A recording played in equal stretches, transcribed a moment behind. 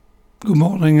Good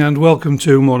morning and welcome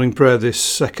to morning prayer this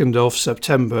 2nd of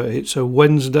September. It's a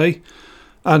Wednesday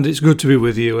and it's good to be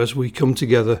with you as we come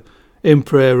together in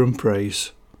prayer and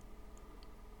praise.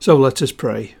 So let us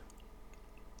pray.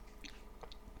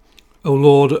 O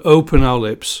Lord, open our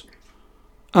lips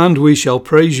and we shall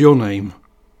praise your name.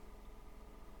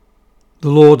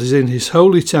 The Lord is in his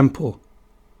holy temple.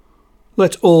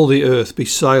 Let all the earth be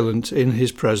silent in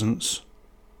his presence.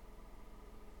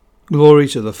 Glory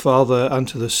to the Father, and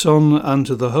to the Son, and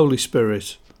to the Holy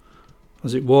Spirit,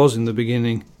 as it was in the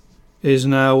beginning, is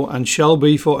now, and shall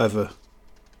be for ever.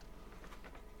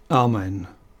 Amen.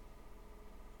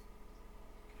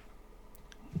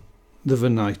 The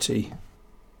Venite.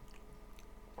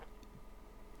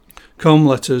 Come,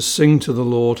 let us sing to the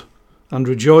Lord, and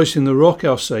rejoice in the rock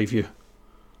our Saviour.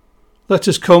 Let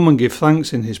us come and give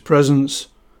thanks in his presence,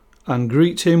 and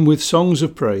greet him with songs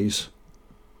of praise.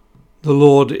 The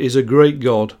Lord is a great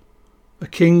God, a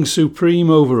King supreme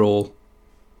over all.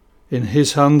 In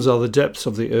his hands are the depths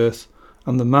of the earth,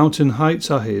 and the mountain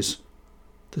heights are his.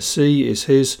 The sea is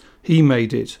his, he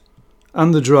made it,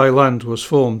 and the dry land was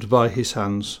formed by his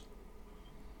hands.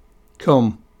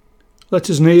 Come, let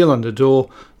us kneel and adore,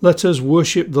 let us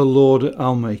worship the Lord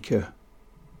our Maker.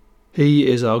 He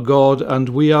is our God, and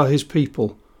we are his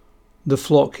people, the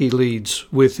flock he leads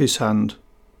with his hand.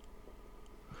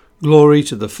 Glory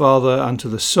to the Father, and to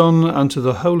the Son, and to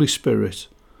the Holy Spirit,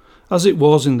 as it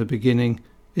was in the beginning,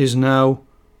 is now,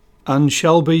 and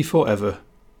shall be for ever.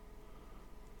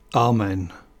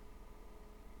 Amen.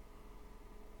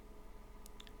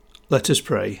 Let us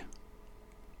pray.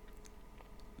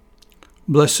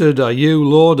 Blessed are you,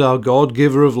 Lord our God,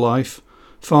 giver of life,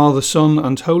 Father, Son,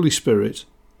 and Holy Spirit.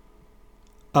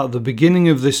 At the beginning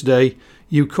of this day,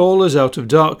 you call us out of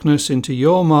darkness into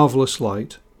your marvellous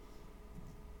light.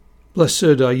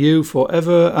 Blessed are you for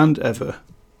ever and ever.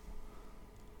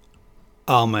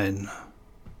 Amen.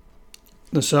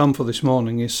 The psalm for this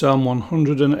morning is Psalm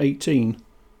 118,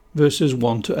 verses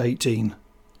 1 to 18.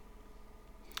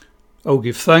 O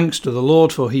give thanks to the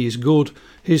Lord, for he is good,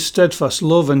 his steadfast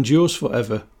love endures for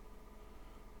ever.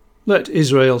 Let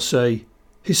Israel say,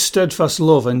 his steadfast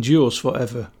love endures for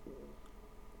ever.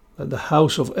 Let the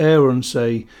house of Aaron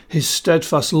say, his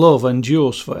steadfast love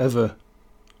endures for ever.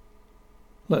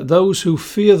 Let those who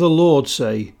fear the Lord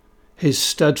say, his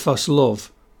steadfast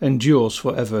love endures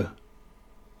for ever.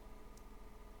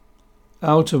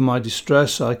 Out of my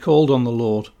distress I called on the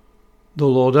Lord. The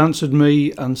Lord answered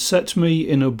me and set me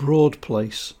in a broad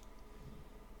place.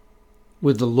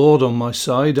 With the Lord on my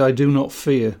side I do not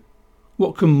fear.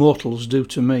 What can mortals do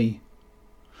to me?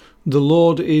 The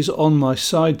Lord is on my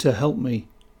side to help me.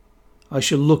 I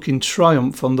shall look in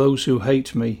triumph on those who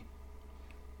hate me.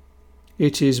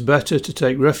 It is better to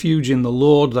take refuge in the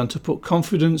Lord than to put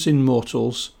confidence in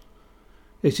mortals.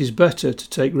 It is better to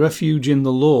take refuge in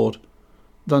the Lord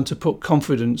than to put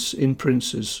confidence in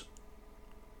princes.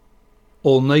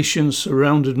 All nations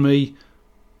surrounded me.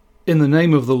 In the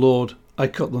name of the Lord I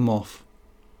cut them off.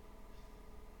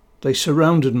 They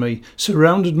surrounded me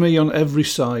on every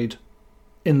side.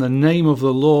 In the name of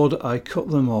the Lord I cut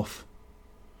them off.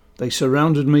 They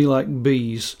surrounded me like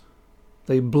bees.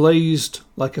 They blazed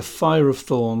like a fire of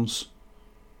thorns.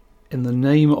 In the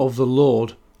name of the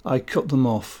Lord I cut them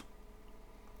off.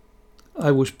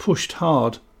 I was pushed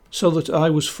hard so that I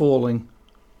was falling,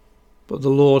 but the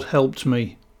Lord helped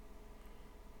me.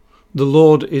 The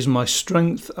Lord is my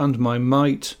strength and my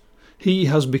might. He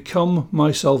has become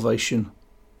my salvation.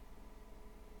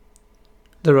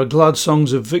 There are glad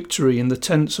songs of victory in the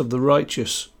tents of the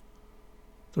righteous.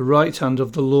 The right hand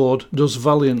of the Lord does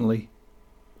valiantly.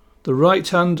 The right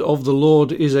hand of the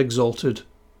Lord is exalted.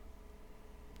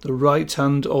 The right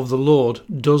hand of the Lord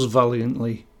does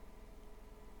valiantly.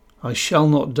 I shall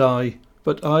not die,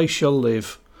 but I shall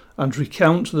live, and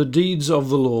recount the deeds of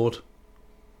the Lord.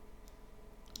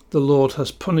 The Lord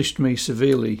has punished me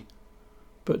severely,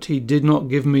 but he did not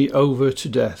give me over to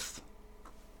death.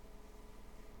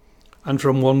 And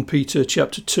from 1 Peter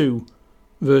chapter 2,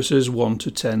 verses 1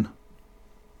 to 10.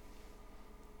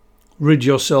 Rid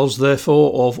yourselves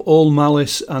therefore of all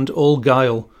malice and all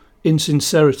guile,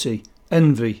 insincerity,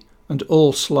 envy, and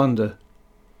all slander.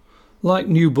 Like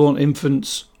newborn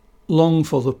infants, long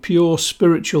for the pure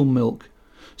spiritual milk,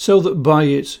 so that by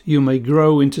it you may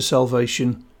grow into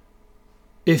salvation,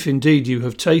 if indeed you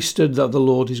have tasted that the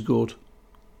Lord is good.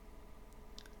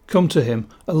 Come to him,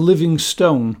 a living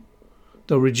stone,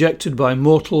 though rejected by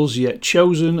mortals, yet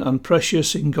chosen and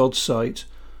precious in God's sight,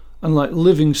 and like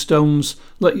living stones,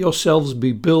 let yourselves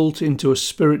be built into a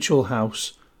spiritual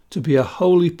house, to be a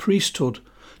holy priesthood,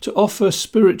 to offer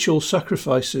spiritual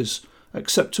sacrifices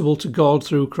acceptable to God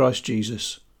through Christ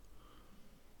Jesus.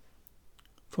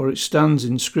 For it stands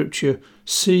in Scripture,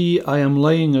 "See, I am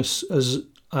laying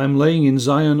in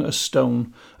Zion a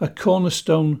stone, a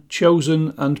cornerstone,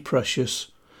 chosen and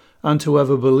precious, and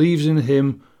whoever believes in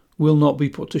him will not be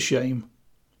put to shame."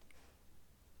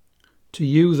 To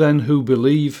you then who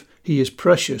believe, he is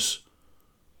precious,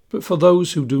 but for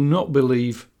those who do not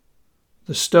believe,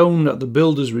 the stone that the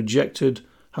builders rejected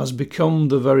has become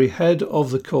the very head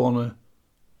of the corner,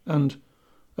 and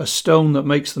a stone that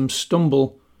makes them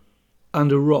stumble,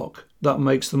 and a rock that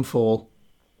makes them fall.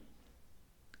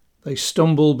 They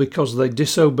stumble because they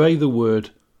disobey the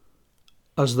word,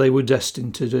 as they were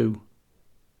destined to do.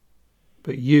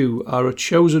 But you are a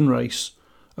chosen race,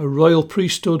 a royal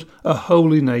priesthood, a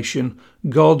holy nation,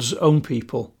 God's own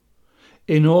people,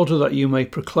 in order that you may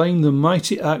proclaim the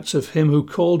mighty acts of him who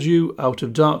called you out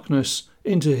of darkness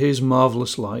into his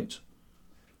marvellous light.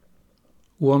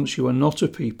 Once you were not a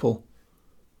people,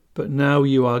 but now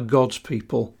you are God's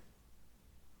people.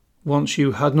 Once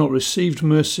you had not received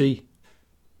mercy,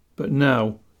 but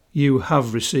now you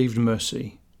have received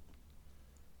mercy.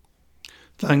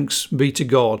 Thanks be to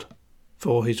God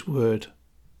for his word.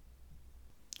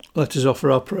 Let us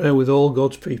offer our prayer with all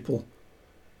God's people,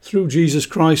 through Jesus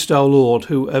Christ our Lord,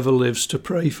 who ever lives to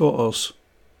pray for us.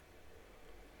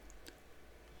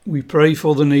 We pray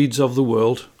for the needs of the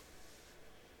world,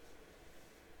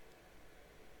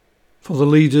 for the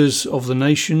leaders of the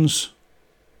nations,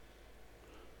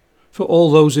 for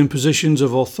all those in positions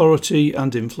of authority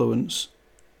and influence.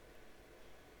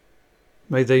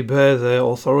 May they bear their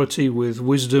authority with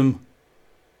wisdom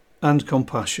and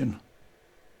compassion.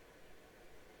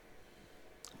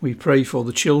 We pray for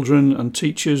the children and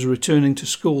teachers returning to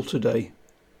school today.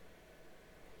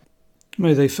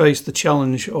 May they face the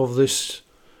challenge of these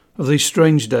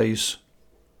strange days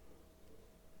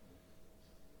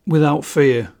without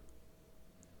fear.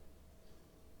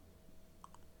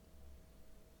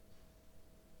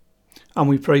 And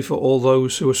we pray for all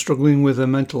those who are struggling with their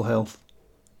mental health,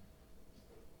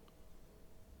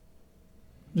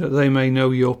 that they may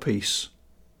know your peace.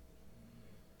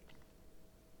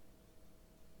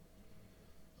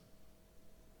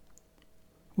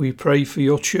 We pray for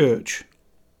your church.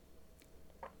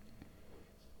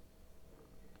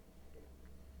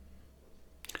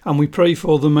 And we pray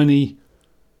for the many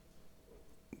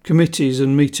committees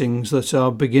and meetings that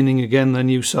are beginning again their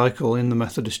new cycle in the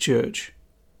Methodist Church.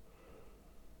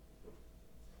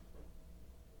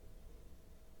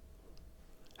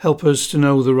 Help us to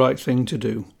know the right thing to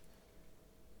do.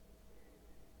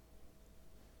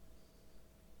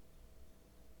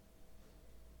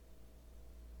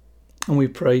 And we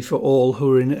pray for all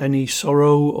who are in any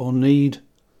sorrow or need,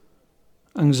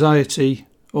 anxiety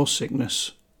or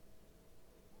sickness.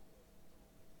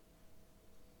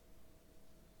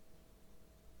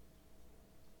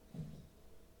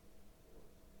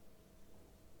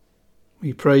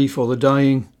 We pray for the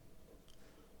dying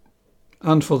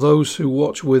and for those who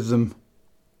watch with them.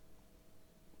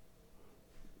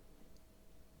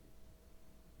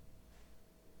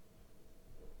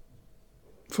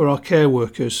 For our care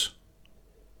workers.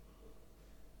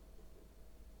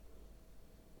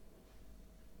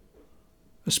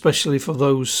 Especially for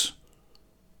those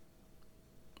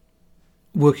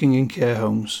working in care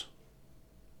homes.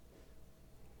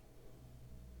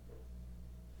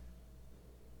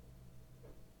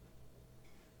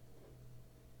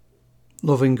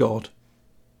 Loving God,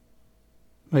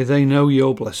 may they know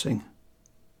your blessing.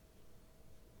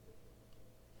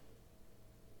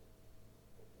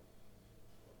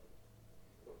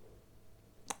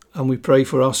 And we pray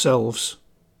for ourselves,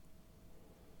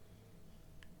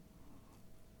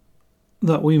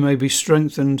 that we may be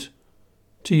strengthened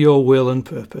to your will and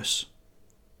purpose.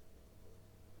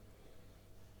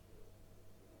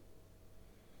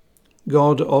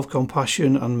 God of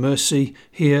compassion and mercy,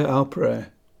 hear our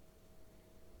prayer.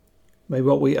 May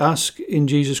what we ask in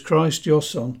Jesus Christ, your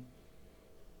Son,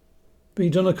 be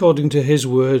done according to his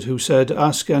word, who said,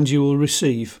 "Ask and you will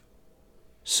receive.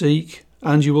 Seek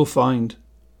and you will find.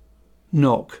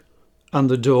 Knock and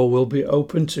the door will be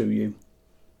opened to you."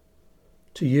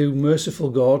 To you, merciful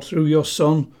God, through your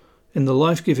Son, in the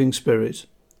life-giving Spirit,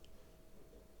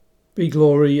 be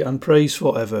glory and praise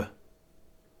forever.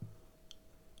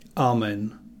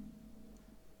 Amen.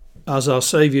 As our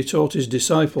Saviour taught his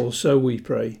disciples, so we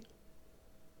pray.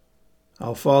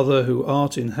 Our Father, who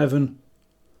art in heaven,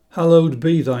 hallowed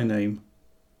be thy name.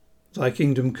 Thy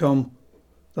kingdom come,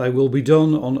 thy will be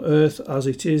done on earth as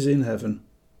it is in heaven.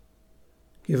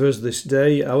 Give us this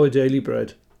day our daily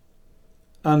bread,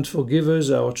 and forgive us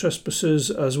our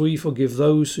trespasses as we forgive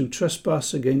those who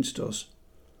trespass against us.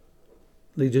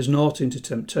 Lead us not into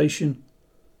temptation,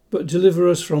 but deliver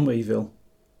us from evil.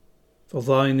 For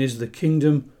thine is the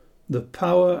kingdom, the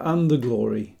power and the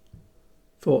glory,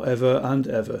 for ever and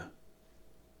ever.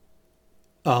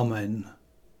 Amen.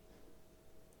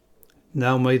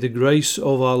 Now may the grace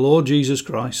of our Lord Jesus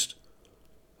Christ,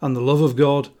 and the love of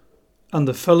God, and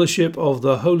the fellowship of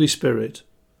the Holy Spirit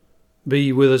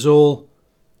be with us all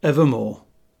evermore.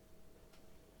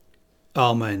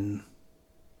 Amen.